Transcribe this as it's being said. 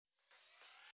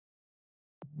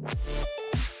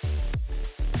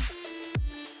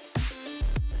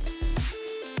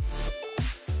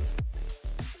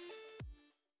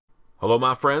Hello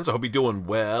my friends, I hope you're doing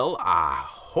well. I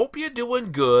hope you're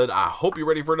doing good. I hope you're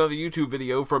ready for another YouTube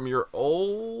video from your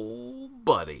old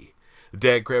buddy,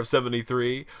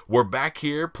 Dadcraft73. We're back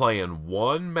here playing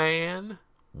one man,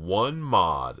 one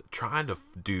mod, trying to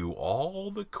do all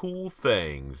the cool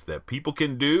things that people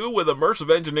can do with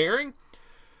immersive engineering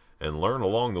and learn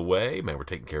along the way. Man, we're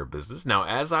taking care of business. Now,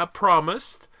 as I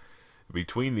promised,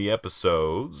 between the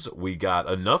episodes, we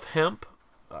got enough hemp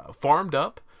farmed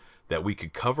up that we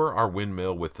could cover our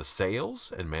windmill with the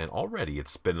sails, and man, already it's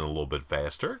spinning a little bit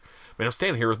faster. Man, I'm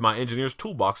standing here with my engineer's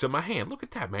toolbox in my hand. Look at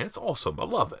that, man. It's awesome. I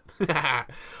love it.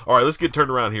 All right, let's get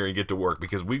turned around here and get to work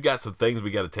because we've got some things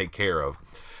we got to take care of.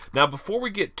 Now, before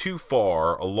we get too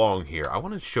far along here, I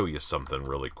want to show you something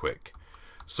really quick.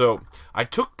 So, I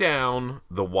took down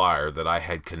the wire that I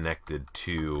had connected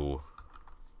to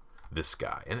this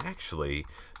guy. And actually,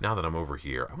 now that I'm over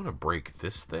here, I'm going to break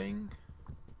this thing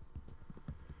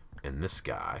and this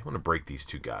guy. I'm going to break these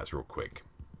two guys real quick.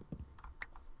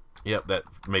 Yep, that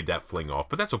made that fling off,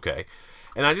 but that's okay.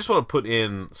 And I just want to put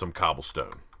in some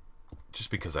cobblestone,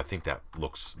 just because I think that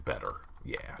looks better.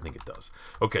 Yeah, I think it does.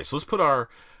 Okay, so let's put our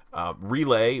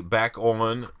relay back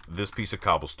on this piece of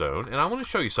cobblestone, and I want to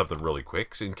show you something really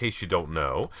quick in case you don't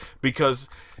know, because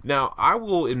now I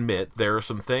will admit there are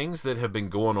some things that have been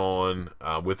going on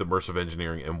with immersive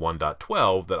engineering in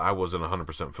 1.12 that I wasn't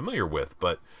 100% familiar with,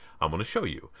 but I'm going to show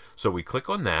you. So we click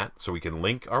on that so we can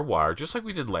link our wire just like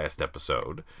we did last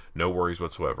episode. No worries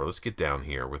whatsoever. Let's get down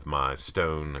here with my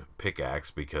stone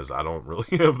pickaxe because I don't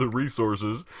really have the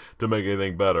resources to make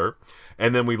anything better.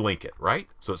 And then we link it, right?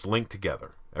 So it's linked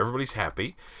together. Everybody's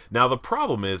happy. Now the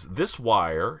problem is this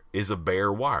wire is a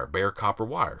bare wire, bare copper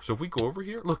wire. So if we go over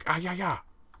here, look,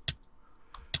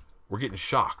 we're getting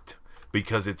shocked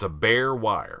because it's a bare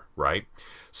wire, right?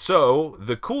 So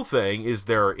the cool thing is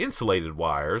there are insulated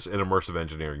wires in immersive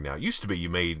engineering now. It used to be you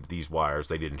made these wires,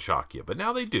 they didn't shock you, but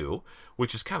now they do,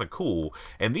 which is kind of cool.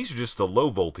 And these are just the low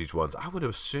voltage ones. I would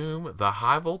assume the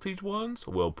high voltage ones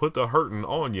will put the hurting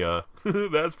on you.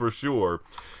 That's for sure.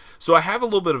 So I have a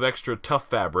little bit of extra tough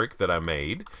fabric that I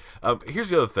made.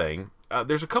 Here's the other thing.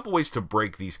 There's a couple ways to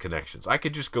break these connections. I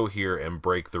could just go here and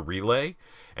break the relay,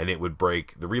 and it would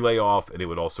break the relay off, and it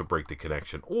would also break the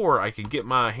connection. Or I can get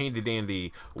my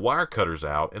handy-dandy wire cutters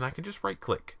out, and I can just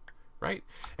right-click, right?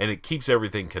 And it keeps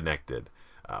everything connected,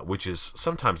 which is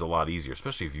sometimes a lot easier,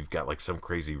 especially if you've got like some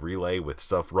crazy relay with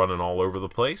stuff running all over the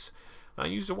place. I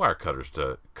use the wire cutters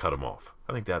to cut them off.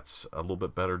 I think that's a little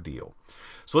bit better deal.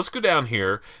 So let's go down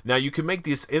here. Now you can make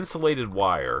this insulated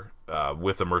wire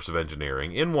with immersive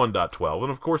engineering in 1.12, and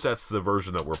of course that's the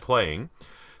version that we're playing.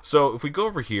 So if we go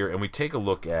over here and we take a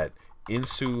look at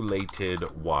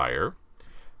insulated wire,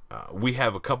 we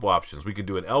have a couple options. We can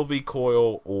do an LV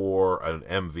coil or an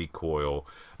MV coil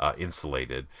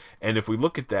insulated. And if we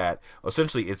look at that,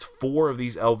 essentially it's 4 of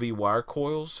these LV wire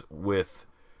coils with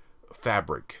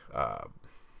fabric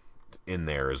in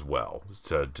there as well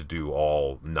to do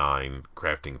all 9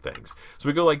 crafting things. So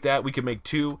we go like that. We can make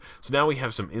 2. So now we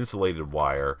have some insulated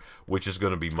wire, which is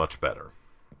going to be much better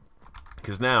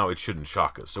because now it shouldn't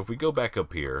shock us. So if we go back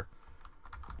up here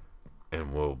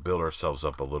and we'll build ourselves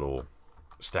up a little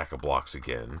stack of blocks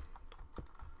again.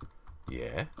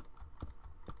 Yeah.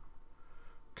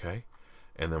 Okay.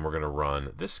 And then we're going to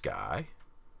run this guy.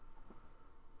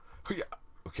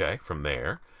 Okay, from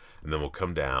there. And then we'll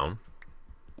come down.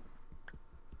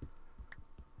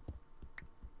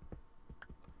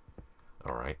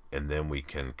 All right, and then we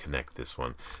can connect this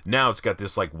one. Now it's got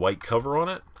this like white cover on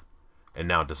it, and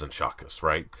now it doesn't shock us,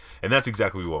 right? And that's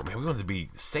exactly what we want. Man, we want to be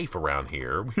safe around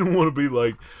here. We don't want to be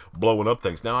like blowing up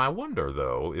things. Now I wonder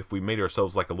though if we made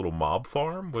ourselves like a little mob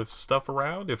farm with stuff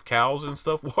around, if cows and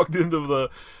stuff walked into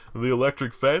the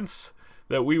electric fence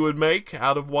that we would make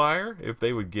out of wire, if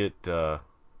they would get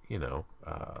you know,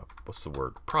 what's the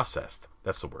word? Processed.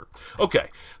 That's the word. Okay,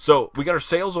 so we got our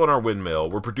sails on our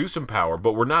windmill. We're producing power,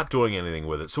 but we're not doing anything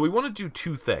with it. So we want to do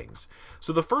 2 things.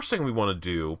 So the first thing we want to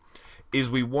do is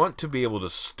we want to be able to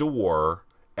store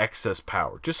excess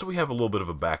power, just so we have a little bit of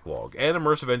a backlog. And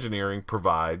immersive engineering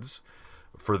provides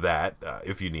for that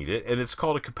if you need it, and it's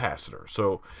called a capacitor.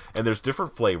 So, and there's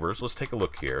different flavors. Let's take a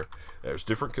look here. There's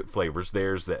different flavors.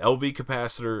 There's the LV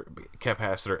capacitor,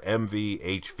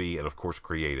 MV, HV, and of course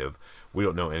creative. We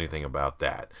don't know anything about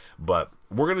that, but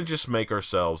we're going to just make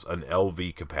ourselves an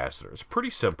LV capacitor. It's pretty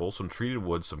simple. Some treated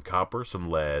wood, some copper, some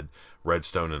lead,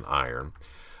 redstone, and iron.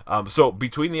 So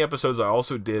between the episodes, I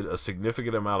also did a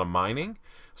significant amount of mining.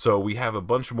 So we have a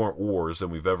bunch more ores than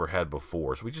we've ever had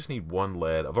before. So we just need 1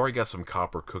 lead. I've already got some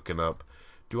copper cooking up.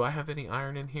 Do I have any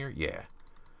iron in here? Yeah.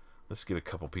 Let's get a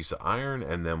couple pieces of iron,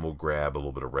 and then we'll grab a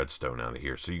little bit of redstone out of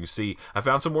here. So you can see I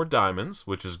found some more diamonds,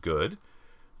 which is good.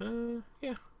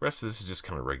 Yeah, rest of this is just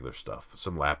kind of regular stuff.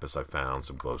 Some lapis I found,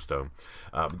 some glowstone.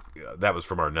 That was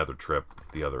from our nether trip,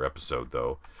 the other episode,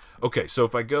 though. Okay, so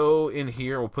if I go in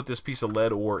here, we'll put this piece of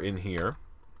lead ore in here.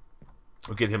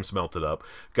 We'll get him smelted up.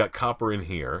 Got copper in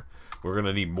here. We're going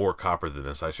to need more copper than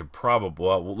this. I should probably...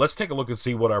 Well, let's take a look and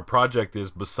see what our project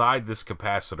is beside this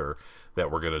capacitor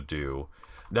that we're going to do.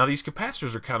 Now, these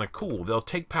capacitors are kind of cool. They'll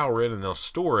take power in and they'll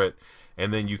store it,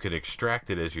 and then you can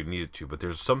extract it as you need it to. But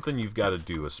there's something you've got to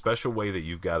do, a special way that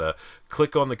you've got to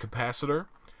click on the capacitor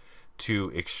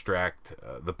to extract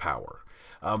the power.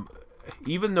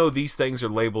 Even though these things are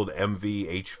labeled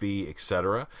MV, HV,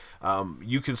 etc.,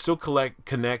 you can still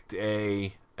connect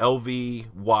a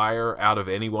LV wire out of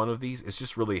any one of these. It's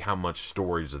just really how much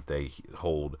storage that they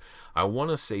hold. I want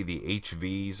to say the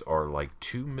HVs are like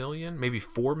 2 million, maybe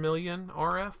 4 million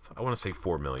RF. I want to say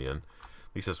 4 million.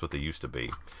 At least that's what they used to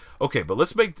be. Okay, but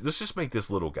let's just make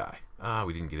this little guy.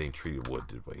 We didn't get any treated wood,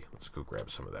 did we? Let's go grab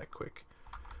some of that quick.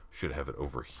 Should have it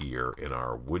over here in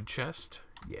our wood chest.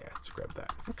 Yeah, let's grab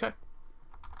that. Okay.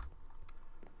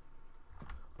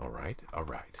 All right.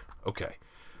 Okay.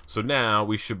 So now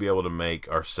we should be able to make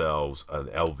ourselves an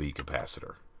LV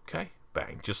capacitor. Okay?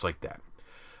 Bang. Just like that.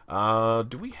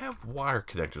 Do we have wire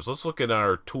connectors? Let's look at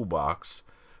our toolbox.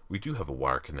 We do have a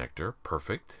wire connector.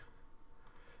 Perfect.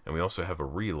 And we also have a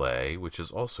relay, which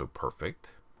is also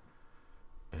perfect.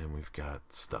 And we've got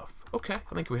stuff. Okay.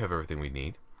 I think we have everything we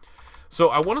need. So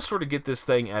I want to sort of get this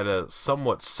thing at a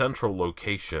somewhat central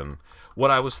location.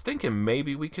 What I was thinking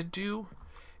maybe we could do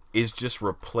is just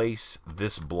replace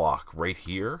this block right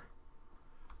here.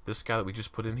 This guy that we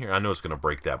just put in here. I know it's going to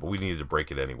break that, but we needed to break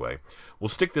it anyway. We'll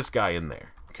stick this guy in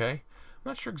there, okay? I'm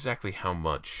not sure exactly how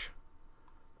much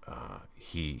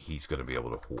he's going to be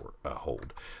able to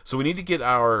hold. So we need to get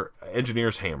our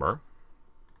engineer's hammer.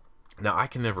 Now, I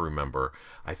can never remember.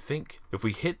 I think if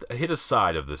we hit a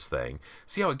side of this thing,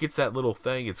 see how it gets that little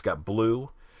thing? It's got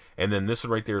blue. And then this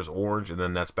one right there is orange, and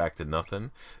then that's back to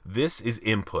nothing. This is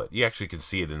input. You actually can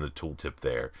see it in the tooltip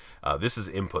there. This is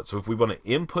input. So if we want to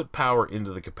input power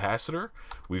into the capacitor,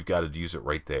 we've got to use it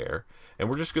right there. And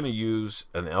we're just going to use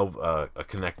a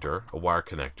connector, a wire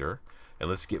connector. And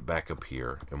let's get back up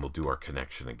here, and we'll do our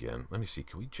connection again. Let me see.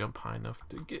 Can we jump high enough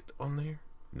to get on there?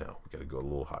 No, we got to go a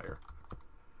little higher.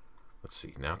 Let's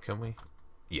see. Now can we?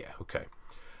 Yeah, okay.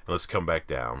 And let's come back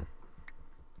down.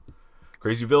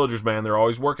 Crazy villagers, man, they're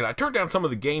always working. I turned down some of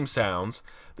the game sounds.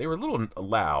 They were a little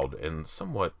loud and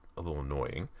somewhat a little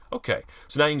annoying. Okay,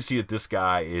 so now you can see that this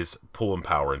guy is pulling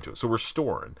power into it. So we're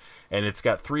storing. And it's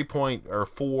got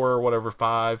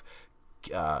 3.5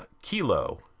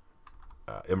 kilo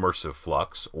immersive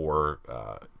flux, or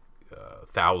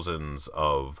thousands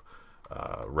of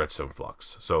redstone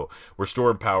flux. So we're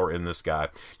storing power in this guy.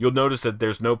 You'll notice that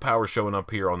there's no power showing up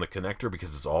here on the connector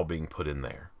because it's all being put in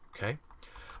there. Okay?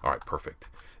 All right, perfect.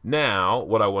 Now,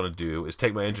 what I want to do is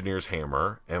take my engineer's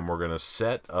hammer, and we're going to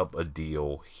set up a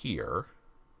deal here,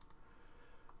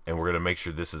 and we're going to make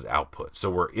sure this is output. So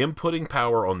we're inputting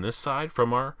power on this side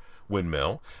from our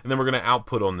windmill, and then we're going to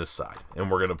output on this side,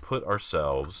 and we're going to put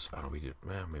ourselves, maybe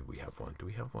we have one. Do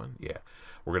we have one? Yeah.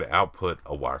 We're going to output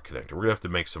a wire connector. We're going to have to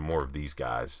make some more of these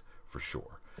guys for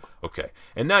sure. Okay,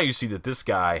 and now you see that this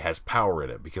guy has power in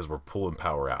it because we're pulling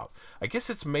power out. I guess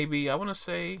it's maybe, I want to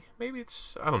say, maybe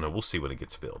it's, I don't know, we'll see when it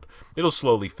gets filled. It'll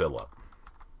slowly fill up.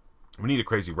 We need a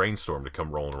crazy rainstorm to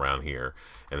come rolling around here,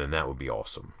 and then that would be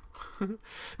awesome.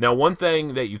 Now, one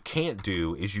thing that you can't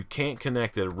do is you can't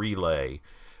connect a relay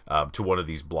to one of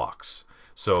these blocks.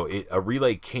 So a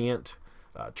relay can't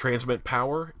transmit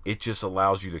power. It just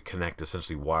allows you to connect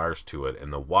essentially wires to it,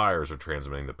 and the wires are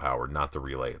transmitting the power, not the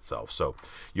relay itself. So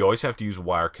you always have to use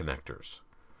wire connectors.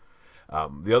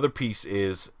 The other piece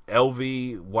is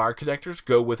LV wire connectors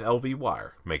go with LV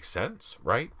wire. Makes sense,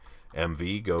 right?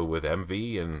 MV go with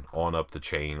MV, and on up the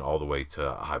chain all the way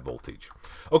to high voltage.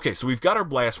 Okay, so we've got our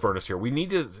blast furnace here. We need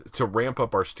to ramp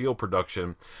up our steel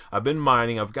production. I've been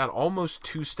mining. I've got almost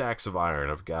 2 stacks of iron.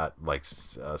 I've got like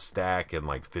a stack and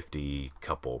like 50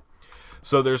 couple.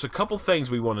 So there's a couple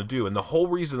things we want to do, and the whole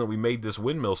reason that we made this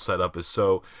windmill setup is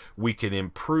so we can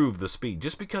improve the speed.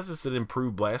 Just because it's an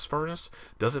improved blast furnace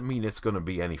doesn't mean it's going to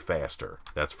be any faster,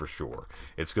 that's for sure.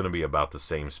 It's going to be about the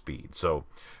same speed. So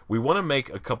we want to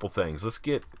make a couple things. Let's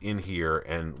get in here,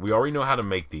 and we already know how to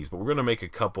make these, but we're going to make a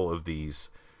couple of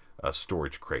these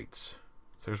storage crates.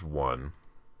 So there's one.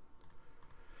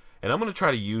 And I'm going to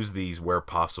try to use these where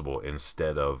possible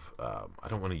instead of, I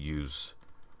don't want to use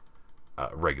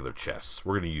regular chests.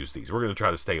 We're going to use these. We're going to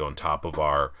try to stay on top of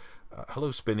our,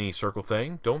 hello spinny circle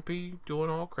thing. Don't be doing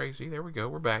all crazy. There we go.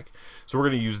 We're back. So we're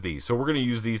going to use these. So we're going to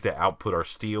use these to output our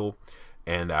steel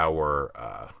and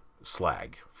our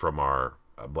slag from our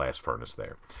blast furnace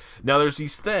there. Now there's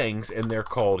these things, and they're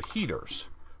called heaters,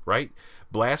 right?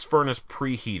 Blast furnace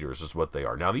preheaters is what they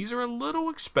are. Now these are a little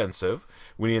expensive.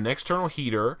 We need an external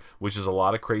heater, which is a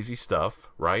lot of crazy stuff,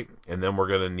 right? And then we're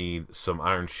going to need some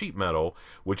iron sheet metal,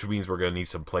 which means we're going to need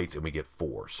some plates, and we get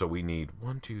 4. So we need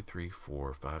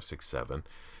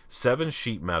 7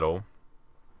 sheet metal,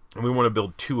 and we want to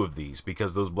build 2 of these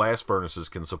because those blast furnaces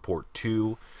can support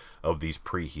 2 of these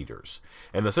preheaters.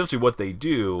 And essentially what they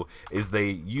do is they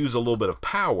use a little bit of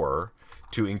power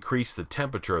to increase the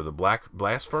temperature of the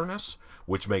blast furnace,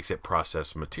 which makes it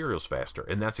process materials faster.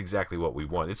 And that's exactly what we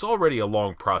want. It's already a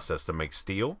long process to make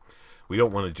steel. We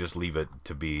don't want to just leave it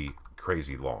to be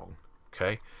crazy long.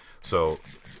 Okay? So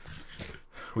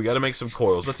we got to make some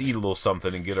coils. Let's eat a little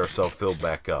something and get ourselves filled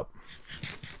back up.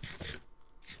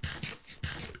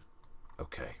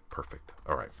 Okay, perfect.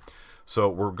 All right. So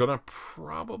we're going to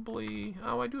probably...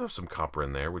 Oh, I do have some copper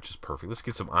in there, which is perfect. Let's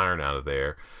get some iron out of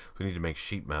there. We need to make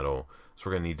sheet metal. So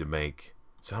we're going to need to make...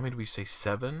 So how many did we say?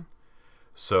 7?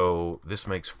 So this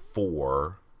makes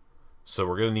 4. So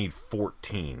we're going to need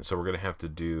 14. So we're going to have to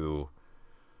do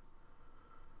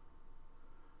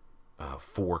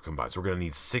 4 combined. So we're going to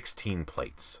need 16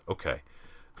 plates. Okay.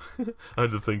 I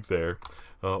had to think there.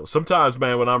 Sometimes,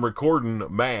 man, when I'm recording,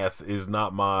 math is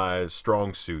not my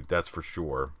strong suit. That's for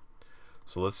sure.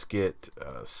 So let's get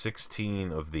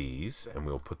 16 of these, and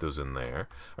we'll put those in there.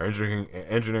 Our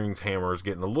engineering's hammer is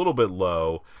getting a little bit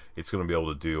low. It's going to be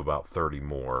able to do about 30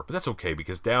 more. But that's okay,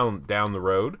 because down the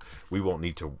road, we won't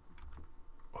need to...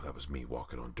 Oh, that was me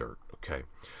walking on dirt. Okay.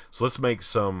 So let's make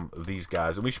some of these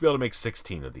guys, and we should be able to make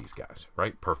 16 of these guys,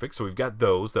 right? Perfect. So we've got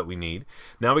those that we need.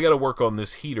 Now we got to work on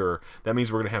this heater. That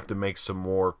means we're going to have to make some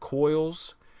more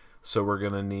coils. So we're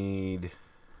going to need...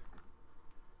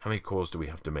 How many coils do we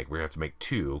have to make? We have to make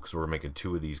 2 because we're making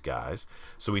 2 of these guys.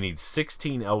 So we need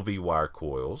 16 LV wire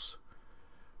coils,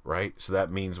 right? So that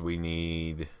means we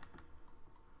need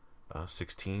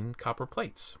 16 copper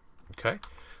plates, okay?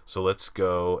 So let's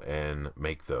go and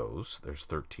make those. There's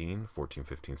 13, 14,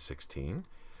 15, 16. And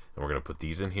we're going to put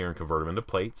these in here and convert them into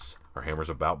plates. Our hammer's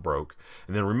about broke.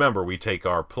 And then remember, we take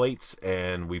our plates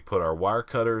and we put our wire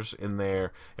cutters in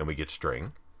there and we get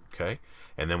string, okay?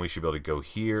 And then we should be able to go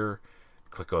here,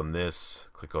 click on this,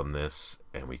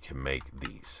 and we can make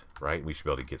these, right? We should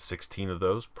be able to get 16 of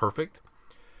those. Perfect.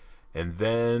 And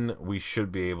then we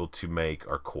should be able to make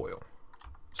our coil.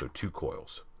 So 2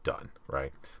 coils. Done,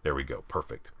 right? There we go.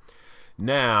 Perfect.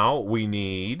 Now we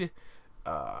need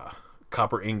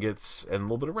copper ingots and a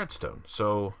little bit of redstone.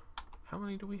 So how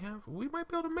many do we have? We might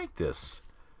be able to make this.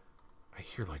 I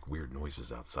hear like weird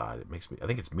noises outside. It makes me, I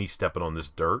think it's me stepping on this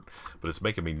dirt, but it's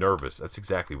making me nervous. That's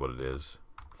exactly what it is.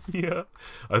 Yeah,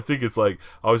 I think it's like,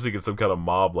 I always think it's some kind of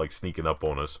mob like sneaking up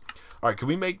on us. All right, can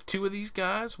we make 2 of these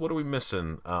guys? What are we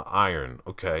missing? Iron.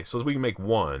 Okay, so we can make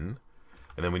 1,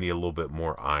 and then we need a little bit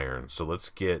more iron. So let's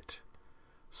get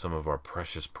some of our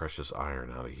precious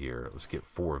iron out of here. Let's get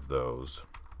 4 of those.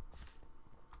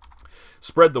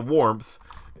 Spread the warmth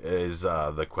is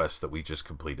the quest that we just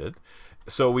completed.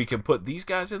 So we can put these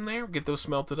guys in there, get those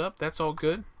smelted up. That's all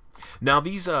good. Now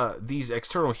these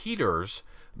external heaters,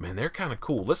 man, they're kind of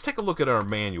cool. Let's take a look at our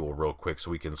manual real quick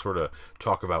so we can sort of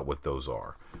talk about what those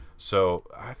are. So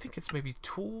I think it's maybe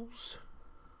tools.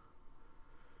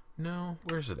 No,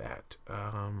 where's it at?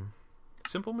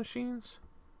 Simple machines?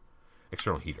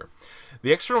 External heater.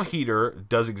 The external heater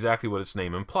does exactly what its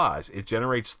name implies. It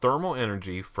generates thermal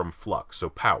energy from flux, so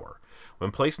power.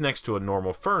 When placed next to a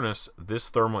normal furnace, this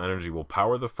thermal energy will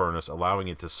power the furnace, allowing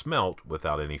it to smelt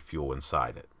without any fuel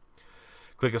inside it.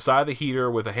 Click aside the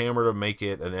heater with a hammer to make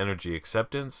it an energy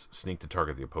acceptance. Sneak to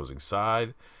target the opposing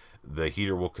side. The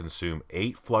heater will consume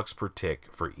 8 flux per tick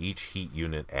for each heat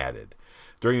unit added.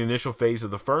 During the initial phase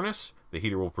of the furnace, the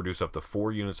heater will produce up to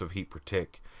 4 units of heat per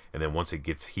tick, and then once it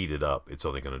gets heated up, it's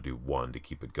only going to do 1 to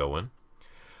keep it going.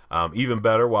 Even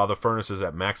better, while the furnace is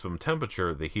at maximum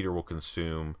temperature, the heater will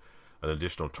consume an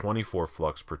additional 24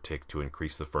 flux per tick to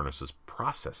increase the furnace's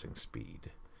processing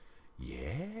speed.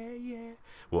 Yeah.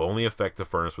 Will only affect the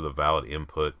furnace with a valid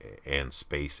input and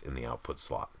space in the output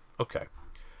slot. Okay.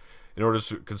 In order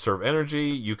to conserve energy,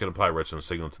 you can apply a redstone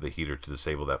signal to the heater to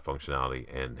disable that functionality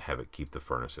and have it keep the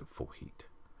furnace at full heat.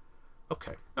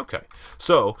 Okay, okay.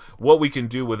 So what we can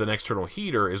do with an external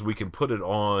heater is we can put it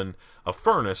on a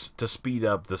furnace to speed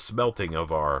up the smelting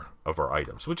of our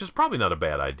items, which is probably not a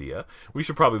bad idea. We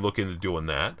should probably look into doing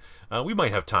that. We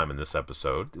might have time in this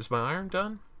episode. Is my iron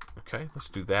done? Okay, let's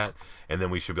do that. And then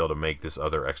we should be able to make this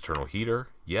other external heater.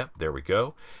 Yep, there we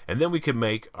go. And then we can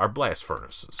make our blast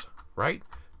furnaces, right?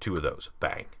 2 of those.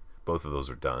 Bang. Both of those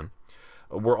are done.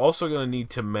 We're also going to need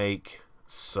to make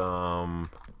some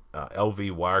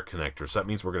LV wire connectors. So that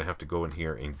means we're going to have to go in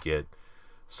here and get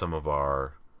some of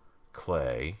our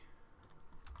clay.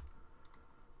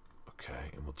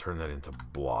 Okay, and we'll turn that into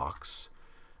blocks.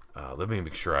 Let me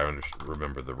make sure I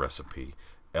remember the recipe.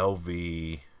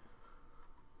 LV,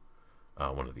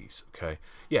 one of these. Okay,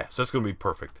 yeah, so that's going to be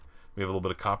perfect. We have a little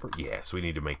bit of copper. Yeah, so we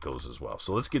need to make those as well.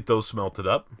 So let's get those smelted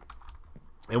up.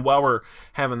 And while we're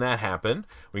having that happen,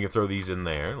 we can throw these in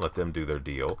there and let them do their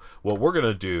deal. What we're going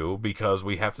to do, because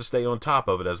we have to stay on top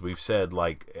of it, as we've said,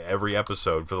 like every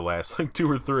episode for the last like 2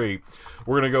 or 3,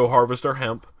 we're going to go harvest our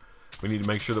hemp. We need to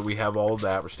make sure that we have all of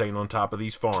that. We're staying on top of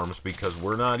these farms because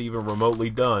we're not even remotely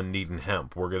done needing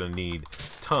hemp. We're going to need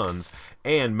tons.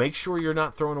 And make sure you're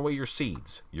not throwing away your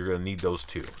seeds. You're going to need those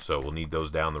too. So we'll need those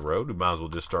down the road. We might as well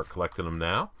just start collecting them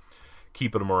now,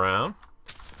 keeping them around.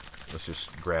 Let's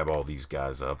just grab all these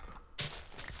guys up.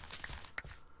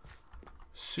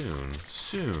 Soon,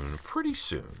 pretty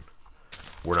soon,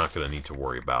 we're not going to need to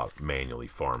worry about manually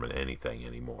farming anything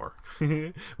anymore.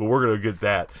 But we're going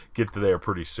to get to there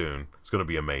pretty soon. It's going to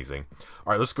be amazing.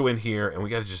 All right, let's go in here, and we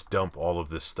got to just dump all of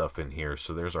this stuff in here.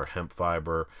 So there's our hemp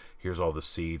fiber. Here's all the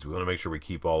seeds. We want to make sure we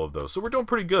keep all of those. So we're doing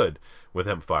pretty good with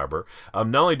hemp fiber.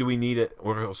 Not only do we need it,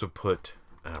 we're going to also put...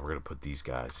 we're going to put these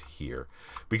guys here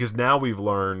because now we've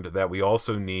learned that we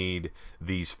also need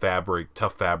these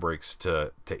tough fabrics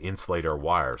to insulate our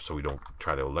wires so we don't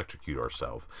try to electrocute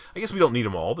ourselves. I guess we don't need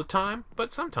them all the time,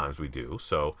 but sometimes we do.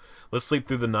 So let's sleep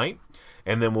through the night,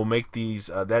 and then we'll make these.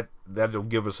 That'll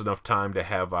give us enough time to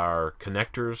have our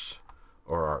connectors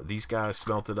or these guys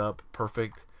smelted up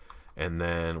perfect, and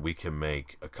then we can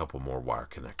make a couple more wire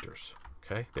connectors.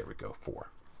 Okay, there we go. 4.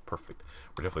 Perfect.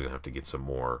 We're definitely going to have to get some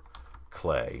more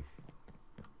clay.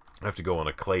 I have to go on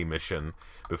a clay mission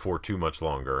before too much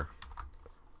longer.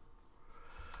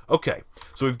 Okay,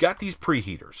 so we've got these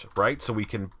preheaters, right? So we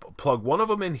can plug one of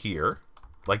them in here,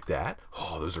 like that.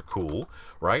 Oh, those are cool,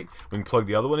 right? We can plug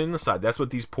the other one in the side. That's what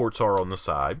these ports are on the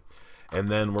side. And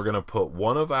then we're going to put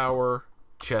one of our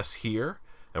chests here,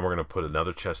 and we're going to put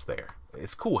another chest there.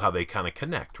 It's cool how they kind of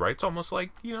connect, right? It's almost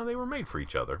like, you know, they were made for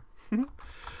each other.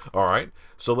 All right,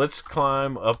 so let's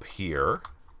climb up here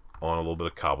on a little bit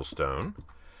of cobblestone,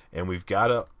 and we've got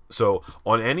to, so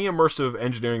on any immersive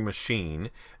engineering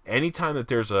machine, anytime that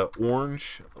there's a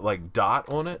orange like dot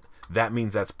on it, that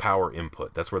means that's power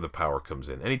input. That's where the power comes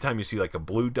in. Anytime you see like a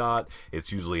blue dot,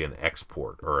 it's usually an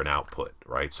export or an output,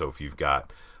 right? So if you've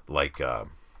got like I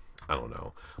don't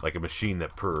know, like a machine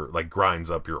that grinds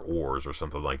up your ores or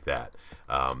something like that,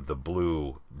 the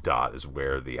blue dot is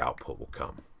where the output will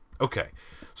come. Okay,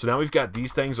 so now we've got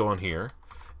these things on here.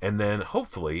 And then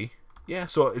hopefully, yeah,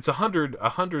 so it's 100,000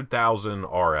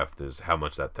 RF is how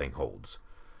much that thing holds.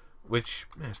 Which,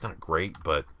 it's not great,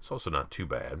 but it's also not too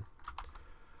bad.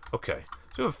 Okay,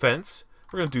 so we have a fence.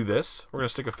 We're going to do this. We're going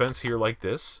to stick a fence here like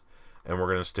this. And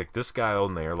we're going to stick this guy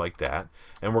on there like that.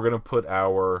 And we're going to put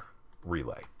our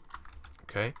relay.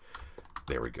 Okay,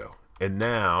 there we go. And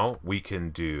now we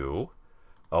can do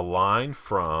a line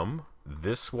from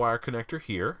this wire connector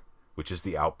here, which is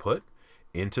the output,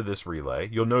 into this relay.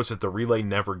 You'll notice that the relay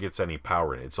never gets any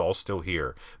power in it. It's all still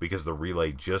here because the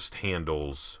relay just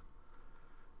handles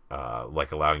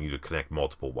like allowing you to connect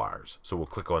multiple wires. So we'll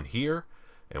click on here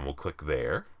and we'll click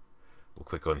there. We'll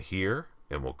click on here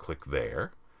and we'll click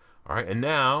there. All right, and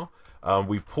now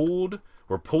we're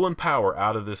pulling power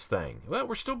out of this thing. Well,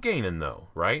 we're still gaining though,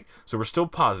 right? So we're still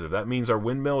positive. That means our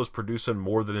windmill is producing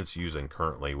more than it's using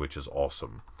currently, which is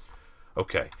awesome.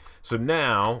 Okay, so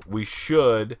now we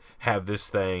should have this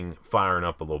thing firing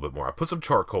up a little bit more. I put some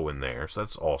charcoal in there, so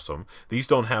that's awesome. These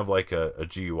don't have like a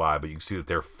GUI, but you can see that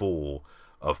they're full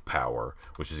of power,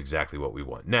 which is exactly what we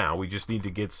want. Now, we just need to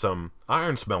get some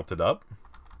iron smelted up,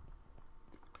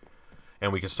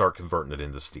 and we can start converting it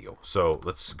into steel. So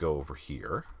let's go over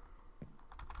here.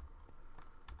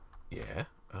 Yeah,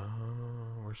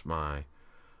 where's my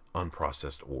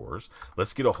unprocessed ores?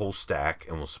 Let's get a whole stack,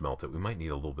 and we'll smelt it. We might need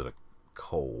a little bit of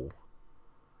coal.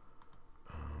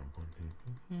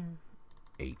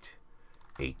 8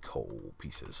 coal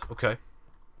pieces. Okay,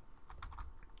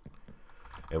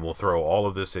 and we'll throw all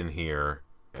of this in here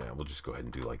And we'll just go ahead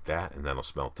and do like that, and that'll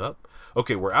smelt up.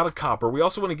 Okay, we're out of copper. We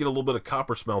also want to get a little bit of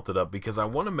copper smelted up because I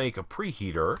want to make a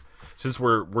preheater, since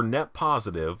we're net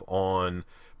positive on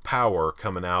power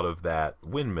coming out of that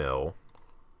windmill.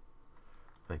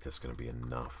 I think that's going to be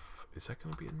enough. Is that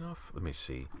going to be enough? Let me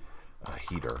see.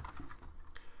 Heater.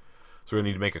 So we're going to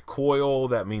need to make a coil.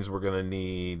 That means we're going to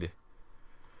need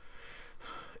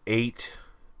eight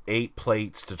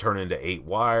plates to turn into 8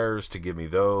 wires to give me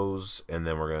those, and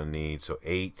then we're going to need, so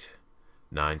 8,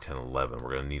 9, 10, 11.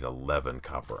 We're going to need 11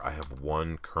 copper. I have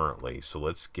 1 currently, so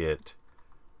let's get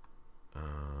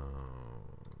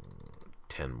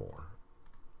 10 more.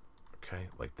 Okay,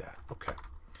 like that. Okay.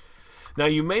 Now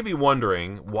you may be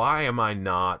wondering, why am I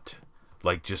not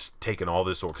like just taking all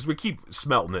this ore? Because we keep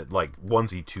smelting it like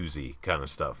onesie twosie kind of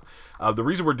stuff. The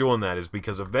reason we're doing that is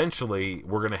because eventually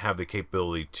we're going to have the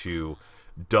capability to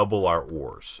double our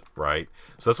ores, right?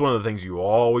 So that's one of the things you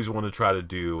always want to try to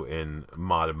do in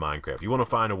modded Minecraft. You want to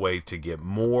find a way to get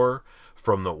more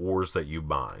from the ores that you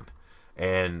mine,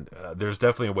 and there's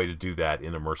definitely a way to do that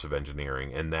in immersive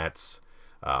engineering, and that's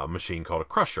a machine called a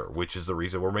crusher, which is the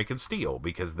reason we're making steel,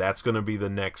 because that's going to be the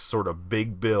next sort of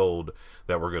big build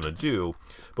that we're going to do.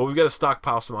 But we've got to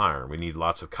stockpile some iron. We need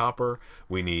lots of copper,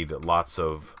 we need lots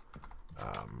of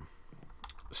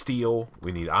steel,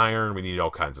 we need iron, we need all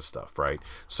kinds of stuff, right?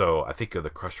 So I think the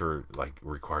crusher like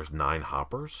requires 9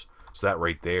 hoppers, so that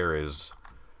right there is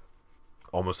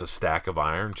almost a stack of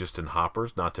iron just in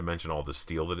hoppers, not to mention all the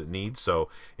steel that it needs. So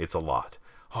it's a lot.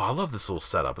 Oh, I love this little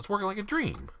setup. It's working like a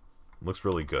dream. Looks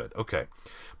really good. Okay,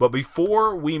 but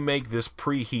before we make this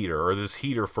preheater, or this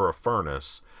heater for a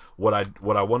furnace, what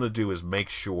I want to do is make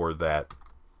sure that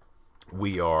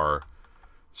we are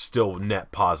still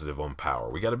net positive on power.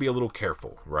 We got to be a little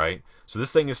careful, right? So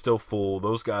this thing is still full,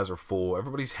 those guys are full,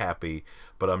 everybody's happy,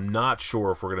 but I'm not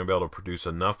sure if we're going to be able to produce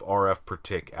enough RF per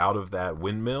tick out of that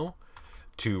windmill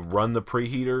to run the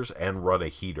preheaters and run a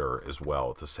heater as well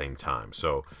at the same time.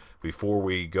 So before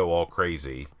we go all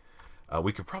crazy,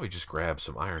 we could probably just grab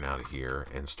some iron out of here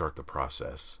and start the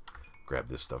process. Grab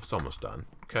this stuff. It's almost done.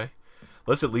 Okay.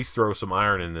 Let's at least throw some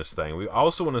iron in this thing. We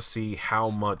also want to see how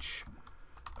much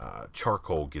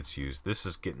charcoal gets used. This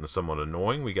is getting somewhat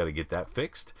annoying. We got to get that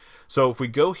fixed. So if we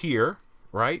go here,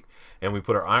 right, and we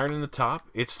put our iron in the top,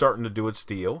 it's starting to do its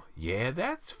deal. Yeah,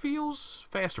 that feels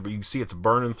faster, but you can see it's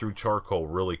burning through charcoal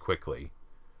really quickly.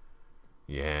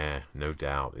 Yeah, no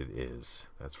doubt it is.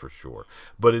 That's for sure.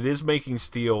 But it is making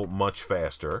steel much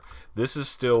faster. This is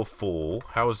still full.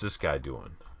 How is this guy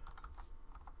doing?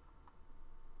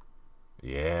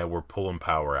 Yeah, we're pulling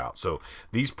power out. So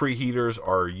these preheaters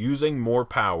are using more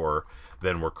power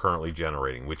than we're currently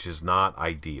generating, which is not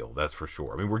ideal, that's for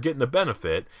sure. I mean, we're getting a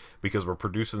benefit because we're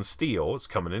producing steel. It's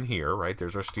coming in here, right?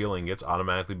 There's our steel ingots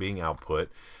automatically being output,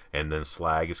 and then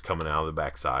slag is coming out of the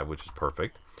backside, which is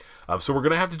perfect. So we're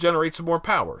going to have to generate some more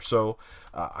power. So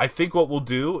I think what we'll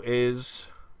do is,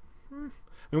 I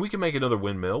mean, we can make another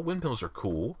windmill. Windmills are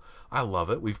cool. I love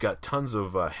it. We've got tons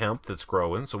of hemp that's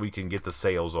growing, so we can get the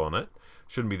sails on it.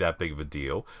 Shouldn't be that big of a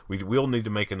deal. We'll need to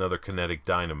make another kinetic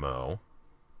dynamo.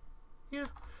 Yeah,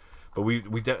 but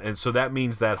and so that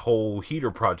means that whole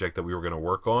heater project that we were going to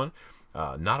work on,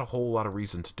 not a whole lot of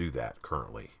reason to do that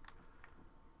currently.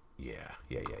 Yeah.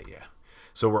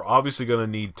 So we're obviously going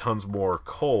to need tons more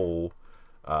coal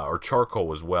or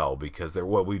charcoal as well, because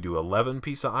what we do 11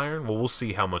 piece of iron. Well, we'll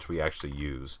see how much we actually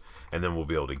use, and then we'll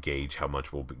be able to gauge how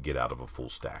much we'll get out of a full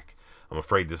stack. I'm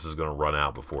afraid this is going to run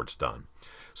out before it's done.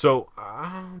 So,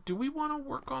 do we want to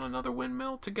work on another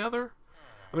windmill together?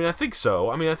 I mean, I think so.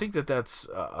 I mean, I think that that's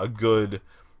a good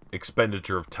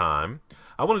expenditure of time.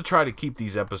 I want to try to keep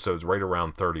these episodes right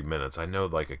around 30 minutes. I know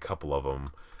like a couple of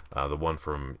them, the one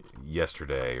from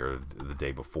yesterday or the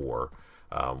day before,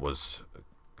 was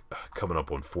coming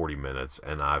up on 40 minutes,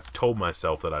 and I've told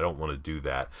myself that I don't want to do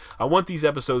that. I want these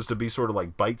episodes to be sort of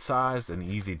like bite-sized and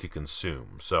easy to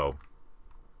consume. So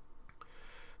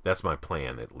that's my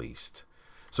plan, at least.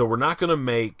 So we're not going to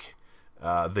make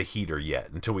the heater yet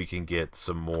until we can get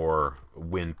some more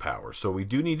wind power. So we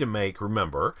do need to make,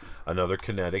 remember, another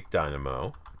kinetic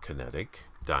dynamo. So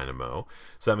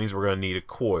that means we're going to need a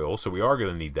coil. So we are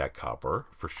going to need that copper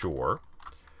for sure.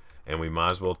 And we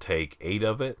might as well take 8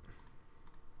 of it.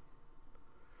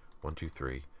 1, 2,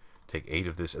 3. Take 8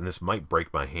 of this, and this might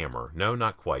break my hammer. No,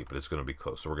 not quite, but it's going to be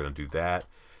close. So we're going to do that,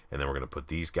 and then we're going to put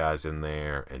these guys in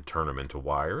there and turn them into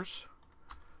wires.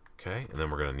 Okay, and then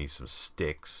we're going to need some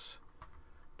sticks.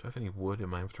 Do I have any wood in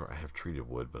my inventory? I have treated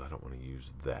wood, but I don't want to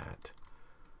use that.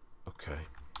 Okay.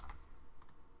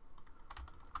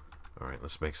 Alright,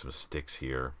 let's make some sticks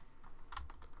here.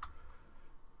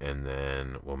 And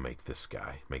then we'll make this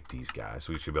guy, make these guys.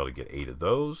 So we should be able to get 8 of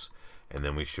those. And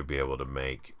then we should be able to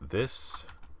make this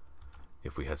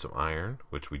if we had some iron,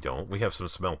 which we don't. We have some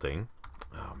smelting.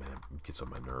 Oh, man, it gets on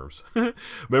my nerves. Man,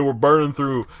 we're burning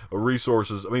through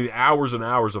resources. I mean, hours and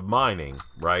hours of mining,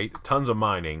 right? Tons of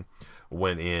mining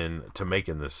went in to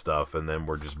making this stuff, and then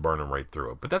we're just burning right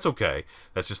through it. But that's okay.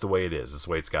 That's just the way it is. It's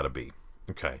the way it's got to be.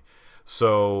 Okay.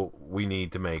 So we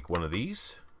need to make one of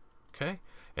these. Okay.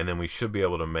 And then we should be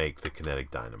able to make the kinetic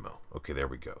dynamo. Okay, there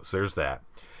we go. So there's that.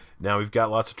 Now we've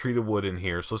got lots of treated wood in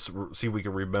here. So let's see if we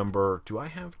can remember. Do I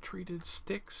have treated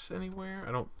sticks anywhere?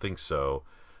 I don't think so.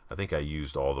 I think I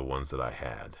used all the ones that I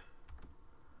had.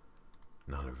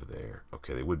 Not over there.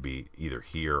 Okay, they would be either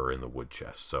here or in the wood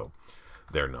chest. So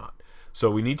they're not. So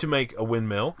we need to make a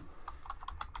windmill.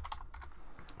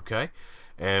 Okay.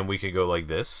 And we can go like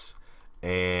this.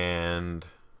 And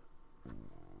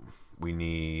we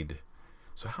need...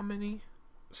 So how many?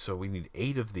 So we need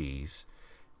 8 of these.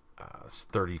 It's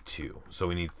 32. So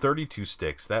we need 32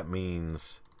 sticks. That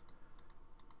means...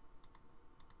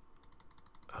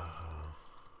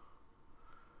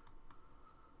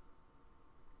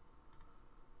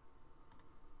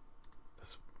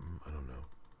 I don't know.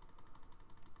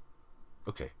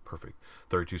 Okay, perfect.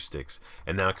 32 sticks.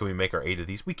 And now can we make our 8 of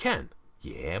these? We can.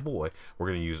 Yeah, boy. We're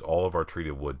going to use all of our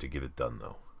treated wood to get it done,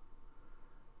 though.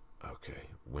 Okay,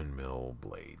 windmill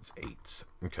blades, 8s.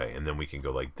 Okay, and then we can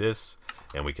go like this,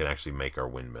 and we can actually make our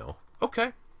windmill.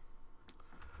 Okay.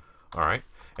 All right.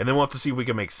 And then we'll have to see if we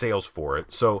can make sails for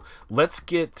it. So let's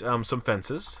get some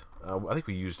fences. I think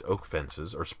we used oak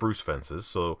fences, or spruce fences.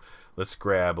 So let's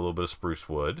grab a little bit of spruce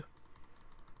wood.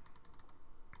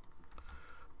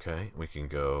 Okay, we can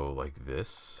go like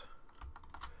this.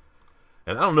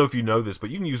 And I don't know if you know this,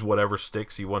 but you can use whatever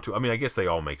sticks you want to. I mean, I guess they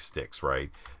all make sticks, right?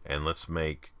 And let's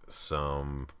make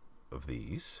some of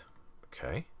these.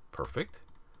 Okay, perfect.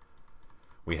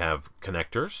 We have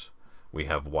connectors. We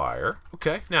have wire.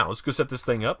 Okay, now let's go set this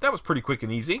thing up. That was pretty quick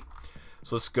and easy.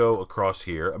 So let's go across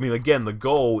here. I mean, again, the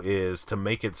goal is to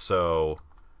make it so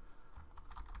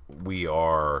we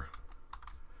are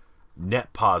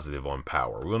net positive on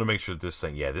power. We want to make sure that this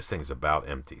thing, yeah, this thing's about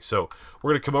empty. So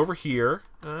we're going to come over here.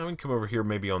 We can come over here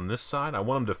maybe on this side. I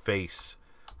want them to face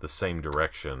the same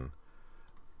direction.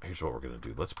 Here's what we're going to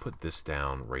do. Let's put this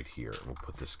down right here, and we'll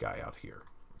put this guy out here.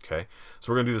 Okay,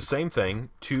 so we're going to do the same thing.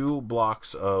 2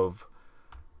 blocks of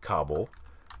cobble,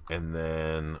 and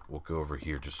then we'll go over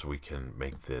here just so we can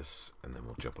make this, and then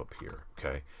we'll jump up here.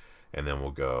 Okay, and then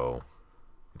we'll go...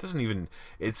 It doesn't even...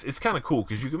 It's kind of cool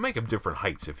because you can make them different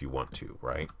heights if you want to,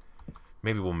 right?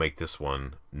 Maybe we'll make this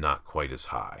one not quite as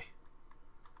high.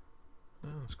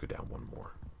 Let's go down one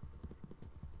more.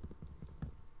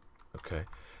 Okay,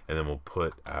 and then we'll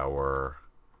put our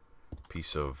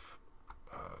piece of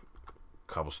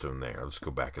cobblestone there. Let's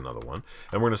go back another one.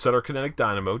 And we're going to set our kinetic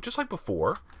dynamo just like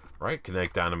before, right?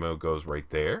 Kinetic dynamo goes right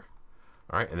there.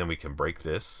 All right, and then we can break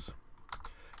this.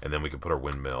 And then we can put our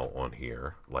windmill on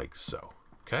here like so.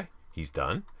 Okay, he's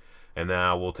done. And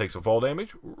now we'll take some fall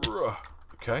damage.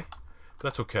 Okay,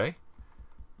 that's okay.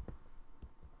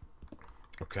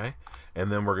 Okay, and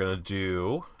then we're going to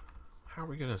do... How are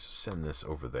we going to send this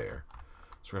over there?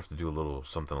 So we have to do a little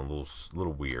something a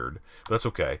little weird. But that's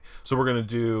okay. So we're going to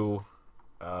do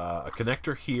a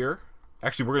connector here.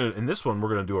 Actually, we're going to, in this one, we're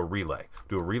going to do a relay.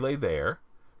 Do a relay there.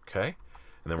 Okay,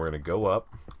 and then we're going to go up.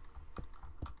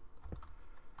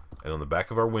 And on the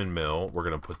back of our windmill, we're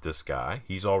going to put this guy.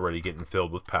 He's already getting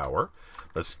filled with power.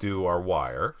 Let's do our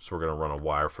wire. So we're going to run a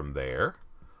wire from there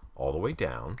all the way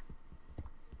down.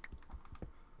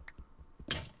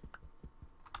 My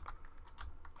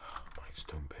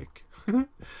stone pick.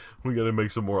 We got to make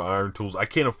some more iron tools. I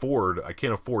can't afford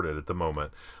it at the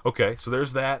moment. Okay, so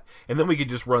there's that. And then we could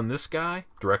just run this guy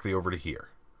directly over to here.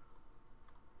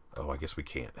 Oh, I guess we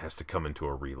can't. It has to come into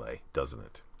a relay, doesn't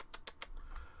it?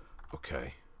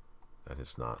 Okay. That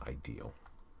is not ideal.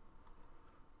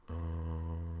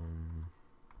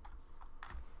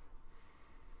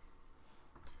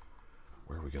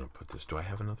 Where are we going to put this? Do I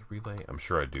have another relay? I'm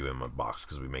sure I do in my box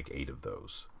because we make 8 of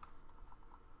those.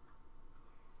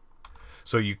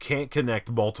 So you can't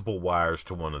connect multiple wires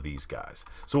to one of these guys.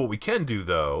 So what we can do,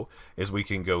 though, is we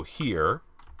can go here.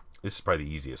 This is probably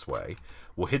the easiest way.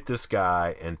 We'll hit this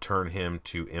guy and turn him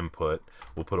to input.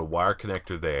 We'll put a wire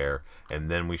connector there, and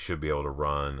then we should be able to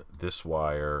run this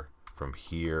wire from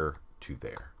here to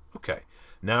there. Okay,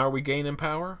 now are we gaining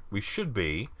power? We should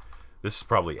be. This is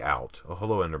probably out. Oh,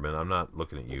 hello, Enderman. I'm not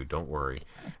looking at you. Don't worry.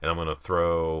 And I'm going to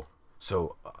throw...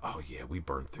 So, oh yeah, we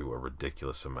burned through a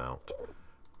ridiculous amount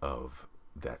of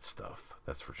that stuff.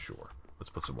 That's for sure. Let's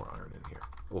put some more iron in here.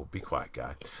 Oh, be quiet,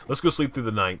 guy. Let's go sleep through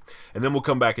the night, and then we'll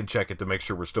come back and check it to make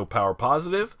sure we're still power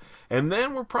positive, and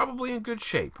then we're probably in good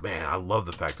shape. Man, I love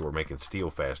the fact that we're making steel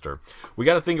faster. We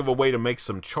got to think of a way to make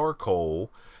some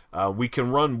charcoal. We can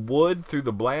run wood through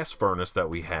the blast furnace that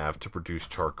we have to produce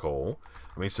charcoal.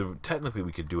 I mean, so technically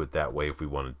we could do it that way if we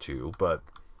wanted to, but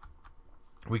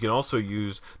we can also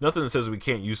use, nothing that says we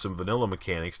can't use some vanilla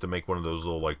mechanics to make one of those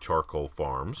little, like, charcoal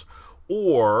farms.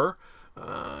 Or,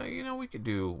 you know, we could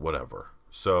do whatever.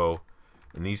 So,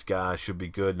 and these guys should be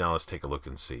good. Now let's take a look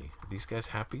and see. Are these guys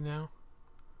happy now?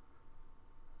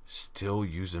 Still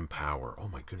using power. Oh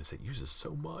my goodness, it uses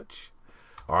so much.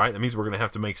 Alright, that means we're going to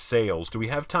have to make sails. Do we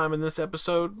have time in this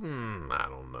episode? I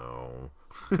don't know.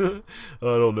 I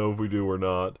don't know if we do or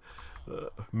not.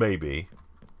 Maybe.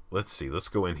 Let's see. Let's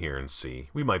go in here and see.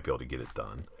 We might be able to get it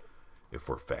done if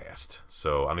we're fast.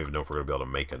 So I don't even know if we're going to be able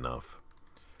to make enough.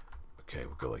 Okay,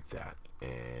 we'll go like that.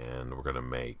 And we're going to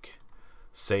make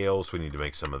sails. We need to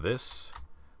make some of this.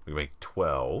 We make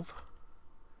 12.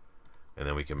 And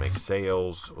then we can make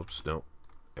sails. Oops, no.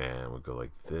 And we'll go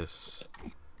like this.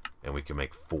 And we can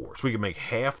make 4. So we can make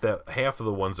half of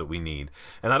the ones that we need.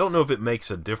 And I don't know if it makes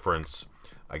a difference.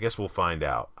 I guess we'll find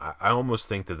out. I almost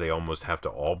think that they almost have to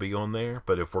all be on there.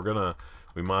 But if we're going to,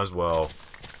 we might as well.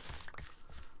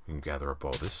 We can gather up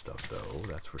all this stuff, though.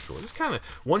 That's for sure. It's kind of,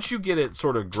 once you get it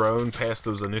sort of grown past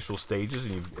those initial stages,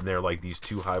 and they're like these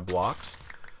 2 high blocks,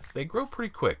 they grow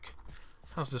pretty quick.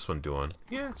 How's this one doing?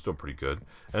 Yeah, it's doing pretty good.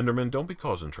 Enderman, don't be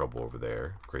causing trouble over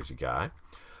there, crazy guy.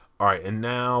 Alright, and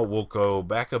now we'll go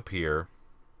back up here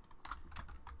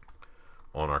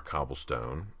on our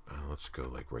cobblestone. Let's go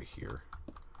like right here,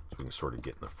 so we can sort of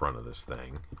get in the front of this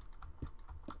thing.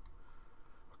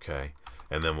 Okay,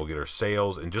 and then we'll get our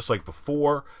sails, and just like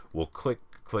before, we'll click,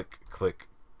 click, click,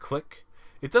 click.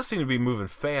 It does seem to be moving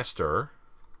faster,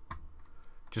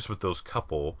 just with those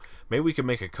couple. Maybe we can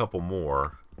make a couple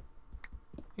more.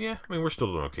 Yeah, I mean, we're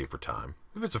still doing okay for time.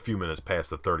 If it's a few minutes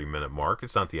past the 30-minute mark,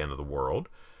 it's not the end of the world.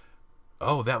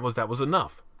 Oh, that was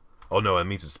enough. Oh, no, that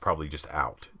means it's probably just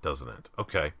out, doesn't it?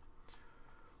 Okay.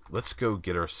 Let's go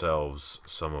get ourselves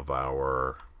some of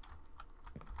our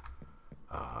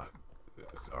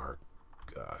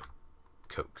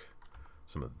coke.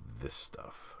 Some of this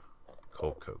stuff.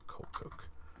 Coal coke.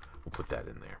 We'll put that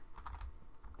in there.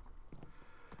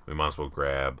 We might as well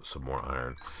grab some more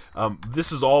iron.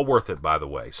 This is all worth it, by the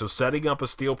way. So setting up a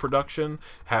steel production,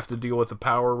 have to deal with the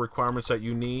power requirements that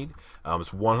you need.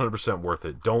 It's 100% worth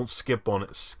it. Don't skimp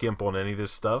on any of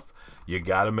this stuff. You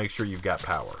got to make sure you've got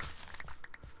power.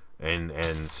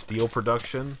 And steel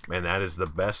production, man, that is the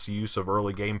best use of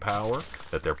early game power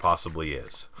that there possibly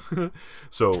is.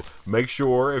 So make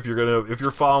sure if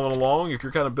you're following along, if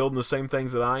you're kind of building the same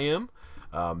things that I am,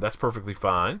 that's perfectly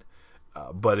fine.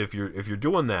 But if you're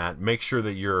doing that, make sure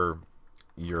that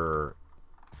you're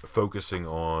focusing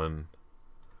on.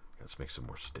 Let's make some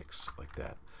more sticks like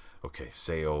that. Okay,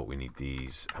 sail. We need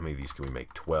these. How many of these can we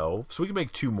make? 12. So we can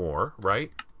make 2 more,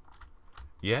 right?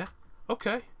 Yeah.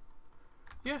 Okay.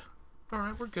 Yeah. All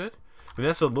right, we're good. I mean,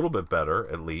 that's a little bit better,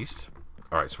 at least.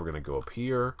 All right, so we're gonna go up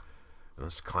here and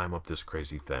let's climb up this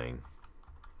crazy thing,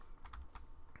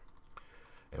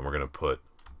 and we're gonna put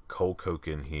coal coke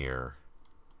in here.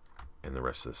 And the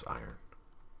rest of this iron.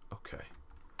 Okay.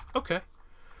 Okay.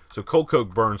 So coal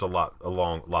coke burns a lot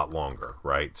longer,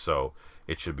 right? So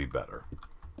it should be better.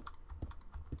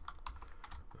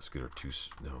 Let's get our two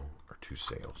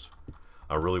sails.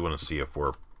 I really want to see if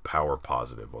we're power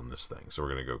positive on this thing. So we're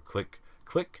going to go click,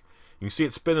 click. You can see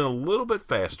it spinning a little bit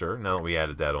faster now that we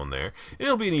added that on there. And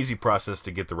it'll be an easy process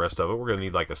to get the rest of it. We're going to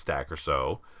need like a stack or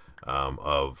so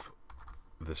of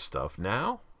this stuff.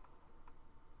 Now,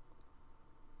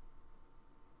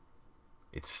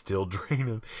 it's still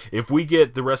draining. If we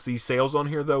get the rest of these sails on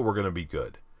here, though, we're going to be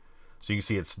good. So you can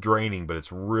see it's draining, but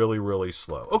it's really, really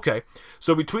slow. Okay,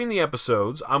 so between the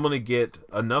episodes, I'm going to get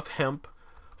enough hemp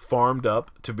farmed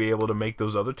up to be able to make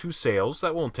those other 2 sails.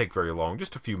 That won't take very long,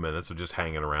 just a few minutes of just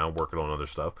hanging around, working on other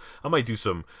stuff. I might do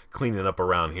some cleaning up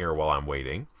around here while I'm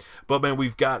waiting. But, man,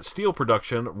 we've got steel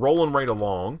production rolling right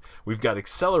along. We've got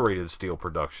accelerated steel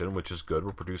production, which is good.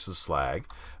 We're producing slag.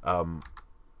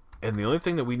 And the only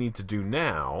thing that we need to do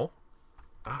now,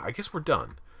 I guess we're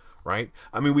done, right?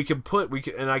 I mean,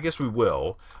 and I guess we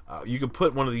will. You can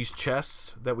put one of these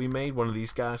chests that we made, one of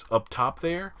these guys, up top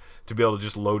there to be able to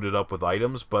just load it up with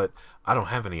items. But I don't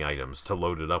have any items to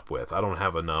load it up with. I don't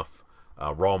have enough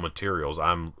raw materials.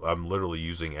 I'm literally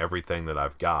using everything that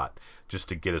I've got just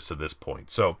to get us to this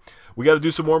point. So we got to do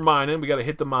some more mining. We got to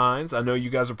hit the mines. I know you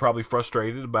guys are probably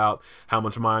frustrated about how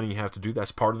much mining you have to do.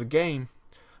 That's part of the game.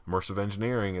 Immersive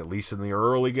engineering, at least in the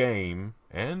early game,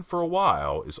 and for a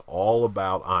while, is all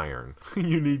about iron.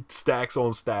 You need stacks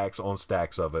on stacks on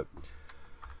stacks of it.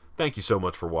 Thank you so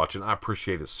much for watching. I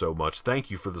appreciate it so much. Thank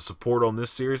you for the support on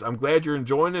this series. I'm glad you're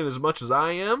enjoying it as much as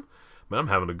I am. Man, I'm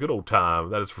having a good old time.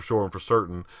 That is for sure and for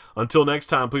certain. Until next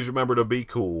time, please remember to be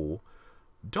cool.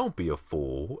 Don't be a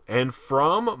fool. And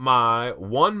from my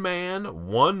one-man,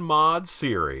 one-mod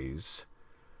series,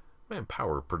 man,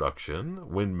 power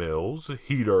production, windmills,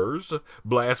 heaters,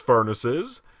 blast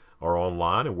furnaces are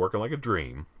online and working like a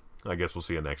dream. I guess we'll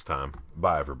see you next time.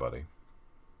 Bye, everybody.